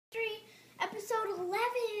11.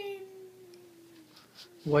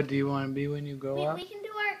 What do you want to be when you grow up? We can do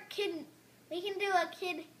our kid. We can do a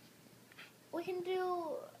kid. We can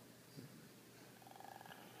do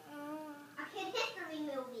A kid history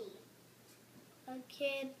movie. a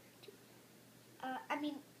kid.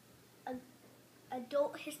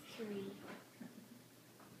 Adult history.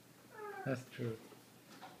 That's true.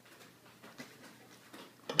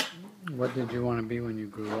 What did you want to be when you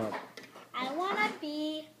grew up? I want to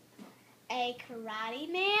be a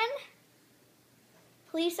karate man,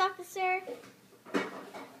 police officer,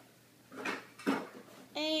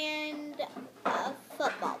 and a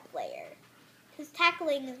football player. Because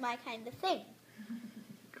tackling is my kind of thing.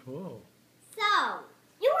 Cool. So,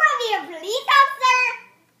 you want to be a police officer?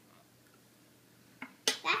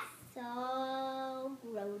 That's so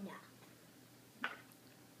grown up.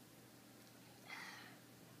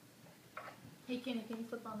 Hey Kenny, can you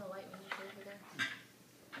flip on the light when you go over there?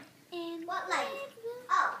 And What light?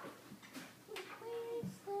 Oh.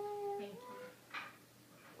 Thank you.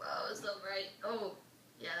 Whoa, it's so bright. Oh,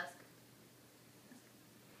 yeah, that's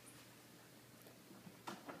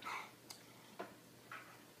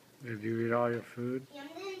good. Did you eat all your food? Yeah,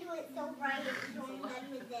 I'm going to do it so bright until I'm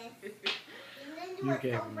done with this. I'm going to do You it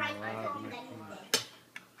gave so me bright a until lot I'm of done with McDonald's. this.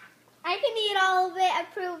 I can eat all of it. I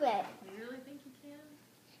prove it. You really think you can?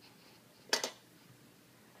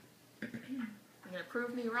 You're gonna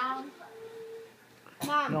prove me wrong? You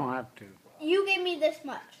Mom, don't have to. you gave me this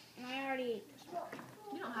much, and I already ate this much.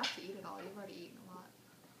 You don't have to eat it all. You've already eaten a lot.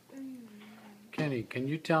 Kenny, can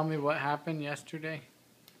you tell me what happened yesterday?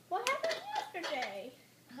 What happened yesterday?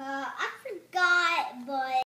 I forgot, but...